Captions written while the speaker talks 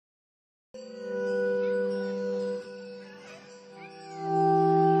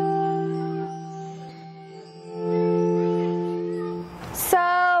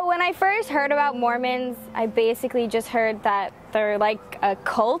about Mormons, I basically just heard that they're like a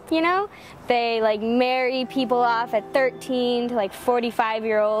cult, you know? They like marry people off at 13 to like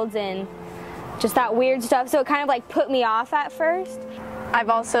 45-year-olds and just that weird stuff. So it kind of like put me off at first. I've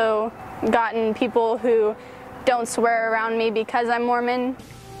also gotten people who don't swear around me because I'm Mormon.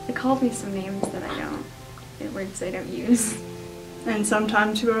 They called me some names that I don't, words I don't use. And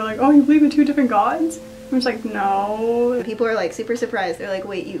sometimes people are like, oh, you believe in 2 different gods? I'm just like, no. People are like super surprised. They're like,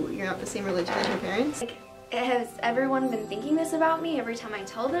 wait, you're not the same religion as your parents? Like, has everyone been thinking this about me every time I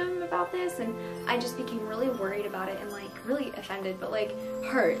tell them about this? And I just became really worried about it and like really offended, but like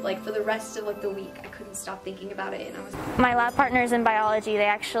hurt. Like for the rest of like the week, I couldn't stop thinking about it. And I was. My lab partners in biology, they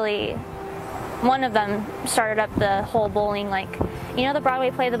actually, one of them started up the whole bullying, like, you know the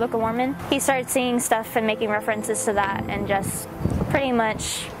Broadway play, The Book of Mormon? He started seeing stuff and making references to that and just pretty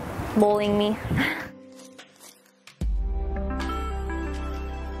much bullying me.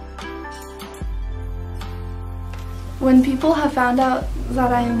 When people have found out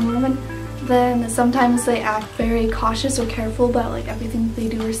that I am Mormon, then sometimes they act very cautious or careful about like everything that they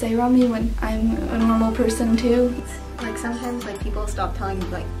do or say around me when I'm a normal person too. Like sometimes like people stop telling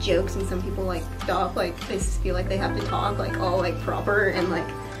like jokes and some people like stop, like they just feel like they have to talk like all like proper and like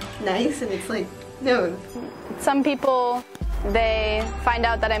nice, and it's like, no. Some people, they find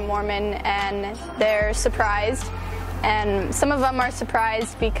out that I'm Mormon and they're surprised, and some of them are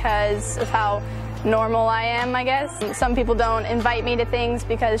surprised because of how normal I am, I guess. Some people don't invite me to things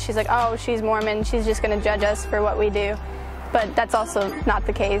because she's like, oh, she's Mormon, she's just gonna judge us for what we do. But that's also not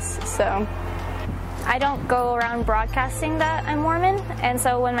the case, so. I don't go around broadcasting that I'm Mormon, and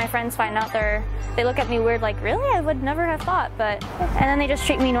so when my friends find out, they look at me weird like, really? I would never have thought, but, and then they just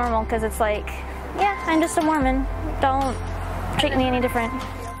treat me normal because it's like, yeah, I'm just a Mormon. Don't treat me any different.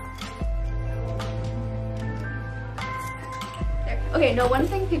 Okay, no, one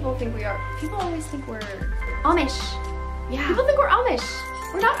thing people think we are, people always think we're Amish. Yeah. People think we're Amish.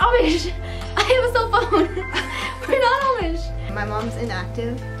 We're not Amish. I have a cell phone. We're not Amish. My mom's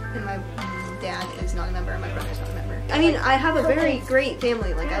inactive and my dad is not a member and my brother's not a member. I mean, I have a very great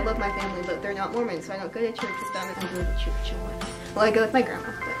family. Like, I love my family, but they're not Mormon, so I don't go to church with them. I don't go to church with. Well, I go with my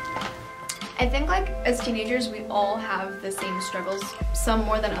grandma, but. I think like as teenagers we all have the same struggles, some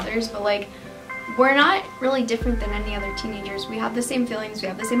more than others, but like we're not really different than any other teenagers. We have the same feelings, we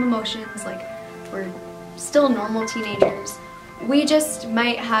have the same emotions, like we're still normal teenagers. We just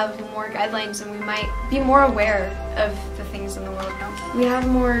might have more guidelines and we might be more aware of the things in the world now. We have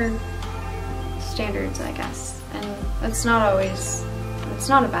more standards, I guess, and that's not always, it's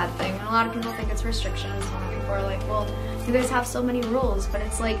not a bad thing. And a lot of people think it's restrictions. A lot of people are like, well, you guys have so many rules, but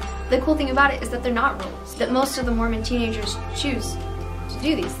it's like, the cool thing about it is that they're not rules. That most of the Mormon teenagers choose to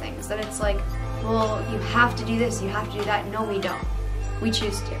do these things. That it's like, well, you have to do this, you have to do that. No, we don't. We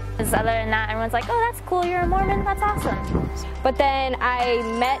choose to. Other than that, everyone's like, oh, that's cool, you're a Mormon, that's awesome. But then I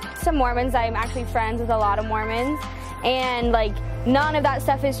met some Mormons. I'm actually friends with a lot of Mormons, and like none of that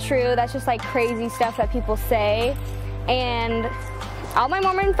stuff is true. That's just like crazy stuff that people say. And all my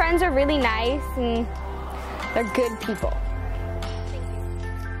Mormon friends are really nice and they're good people.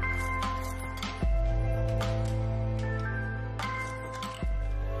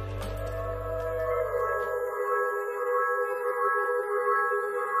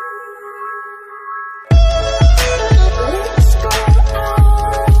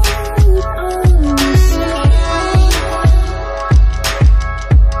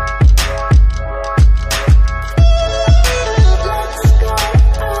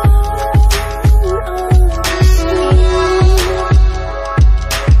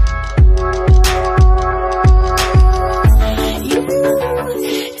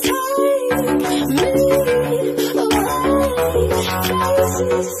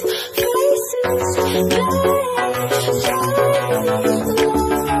 Faces.